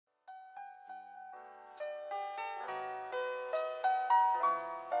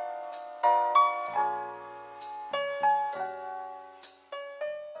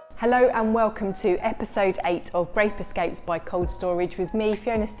Hello and welcome to episode 8 of Grape Escapes by Cold Storage with me,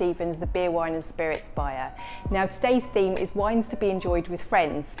 Fiona Stevens, the beer, wine and spirits buyer. Now today's theme is wines to be enjoyed with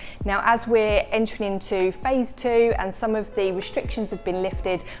friends. Now as we're entering into phase 2 and some of the restrictions have been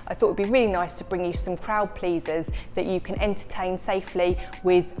lifted, I thought it would be really nice to bring you some crowd pleasers that you can entertain safely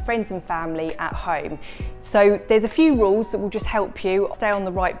with friends and family at home. So there's a few rules that will just help you stay on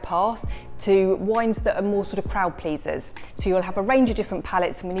the right path to wines that are more sort of crowd pleasers. So you'll have a range of different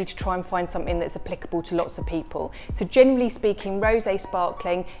palates and we need to try and find something that's applicable to lots of people. So generally speaking, rosé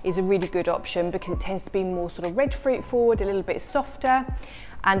sparkling is a really good option because it tends to be more sort of red fruit forward, a little bit softer.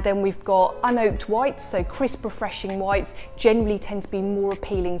 And then we've got unoaked whites, so crisp, refreshing whites generally tend to be more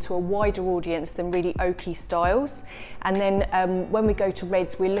appealing to a wider audience than really oaky styles. And then when we go to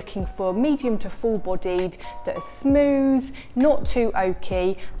reds, we're looking for medium to full-bodied that are smooth, not too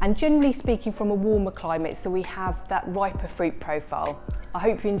oaky, and generally speaking from a warmer climate, so we have that riper fruit profile. I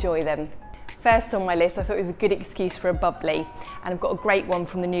hope you enjoy them. First on my list, I thought it was a good excuse for a bubbly, and I've got a great one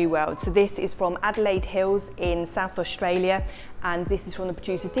from the New World. So this is from Adelaide Hills in South Australia, and this is from the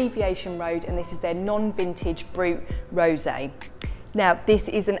producer Deviation Road, and this is their non-vintage brut rosé. Now this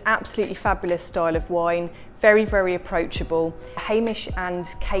is an absolutely fabulous style of wine, very, very approachable. Hamish and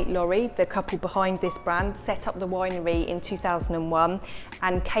Kate Laurie, the couple behind this brand, set up the winery in 2001,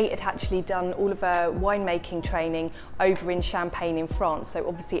 and Kate had actually done all of her winemaking training over in Champagne in France, so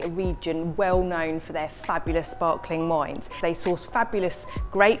obviously a region well known for their fabulous sparkling wines. They source fabulous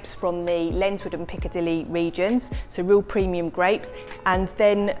grapes from the Lenswood and Piccadilly regions, so real premium grapes, and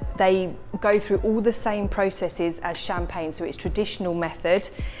then they go through all the same processes as Champagne, so it's traditional method,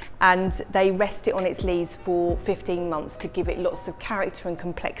 and they rest it on its lees for 15 months to give it lots of character and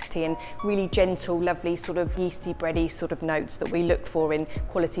complexity and really gentle, lovely sort of yeasty, bready sort of notes that we look for in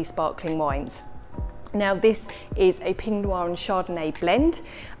quality sparkling wines. Now this is a Pinot Noir and Chardonnay blend,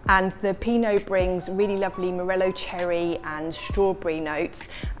 and the Pinot brings really lovely Morello cherry and strawberry notes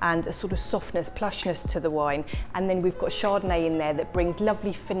and a sort of softness, plushness to the wine. And then we've got Chardonnay in there that brings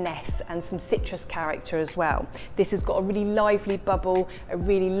lovely finesse and some citrus character as well. This has got a really lively bubble, a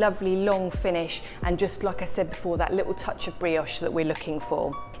really lovely long finish, and just like I said before, that little touch of brioche that we're looking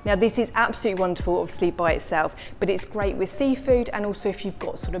for. Now this is absolutely wonderful, obviously by itself, but it's great with seafood and also if you've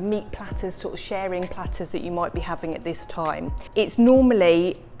got sort of meat platters, sort of sharing platters that you might be having at this time. It's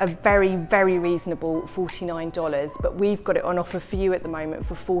normally a very, very reasonable $49, but we've got it on offer for you at the moment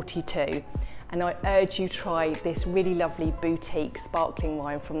for $42. And I urge you to try this really lovely boutique sparkling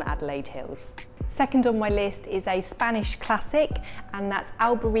wine from the Adelaide Hills. Second on my list is a Spanish classic, and that's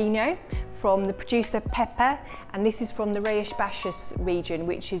Albarino from the producer Pepe, and this is from the Rías Baixas region,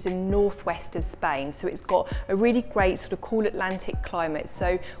 which is in northwest of Spain. So it's got a really great sort of cool Atlantic climate,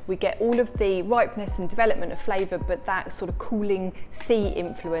 so we get all of the ripeness and development of flavour, but that sort of cooling sea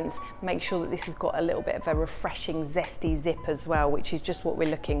influence makes sure that this has got a little bit of a refreshing zesty zip as well, which is just what we're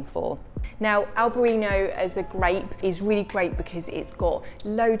looking for. Now Albarino as a grape is really great because it's got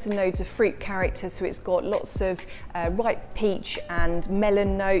loads and loads of fruit character, so it's got lots of ripe peach and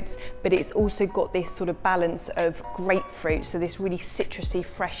melon notes, but it's also got this sort of balance of grapefruit, so this really citrusy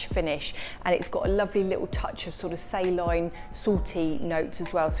fresh finish, and it's got a lovely little touch of sort of saline salty notes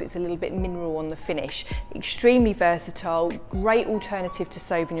as well, so it's a little bit mineral on the finish. Extremely versatile, great alternative to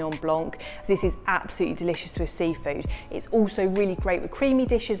Sauvignon Blanc. This is absolutely delicious with seafood. It's also really great with creamy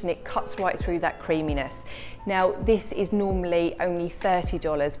dishes and it cuts right through that creaminess. Now this is normally only $30,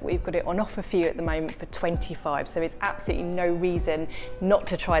 but we've got it on offer for you at the moment for $25, so there's absolutely no reason not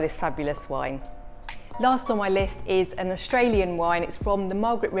to try this fabulous wine. Last on my list is an Australian wine. It's from the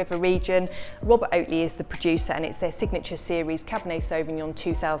Margaret River region. Robert Oatley is the producer and it's their signature series Cabernet Sauvignon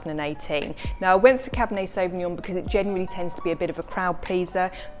 2018. Now I went for Cabernet Sauvignon because it generally tends to be a bit of a crowd pleaser.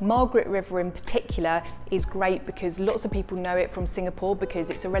 Margaret River in particular is great because lots of people know it from Singapore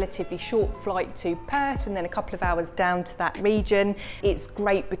because it's a relatively short flight to Perth and then a couple of hours down to that region. It's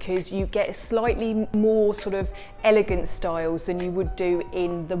great because you get slightly more sort of elegant styles than you would do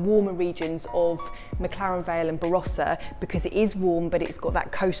in the warmer regions of McLaren Vale and Barossa, because it is warm but it's got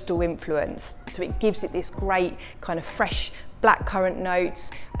that coastal influence, so it gives it this great kind of fresh blackcurrant notes,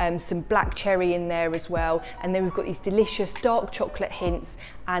 some black cherry in there as well, and then we've got these delicious dark chocolate hints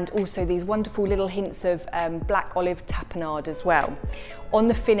and also these wonderful little hints of black olive tapenade as well. On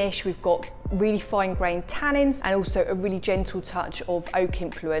the finish we've got really fine grained tannins and also a really gentle touch of oak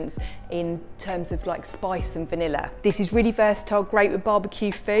influence in terms of like spice and vanilla. This is really versatile, great with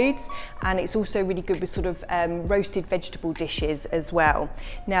barbecue foods, and it's also really good with sort of roasted vegetable dishes as well.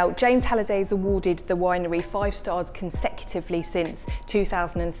 Now James Halliday has awarded the winery 5 stars consecutively since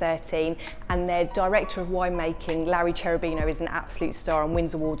 2013, and their director of winemaking Larry Cherubino is an absolute star and wins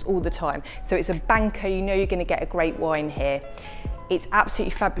Wines Awards all the time. So it's a banker, you know you're going to get a great wine here. It's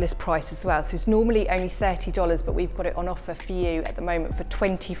absolutely fabulous price as well. So it's normally only $30, but we've got it on offer for you at the moment for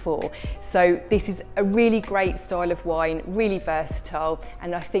 $24. So this is a really great style of wine, really versatile,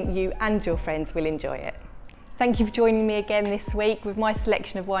 and I think you and your friends will enjoy it. Thank you for joining me again this week with my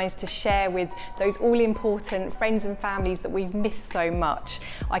selection of wines to share with those all-important friends and families that we've missed so much.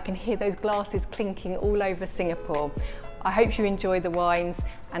 I can hear those glasses clinking all over Singapore. I hope you enjoy the wines,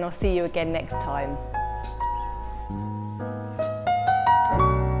 and I'll see you again next time.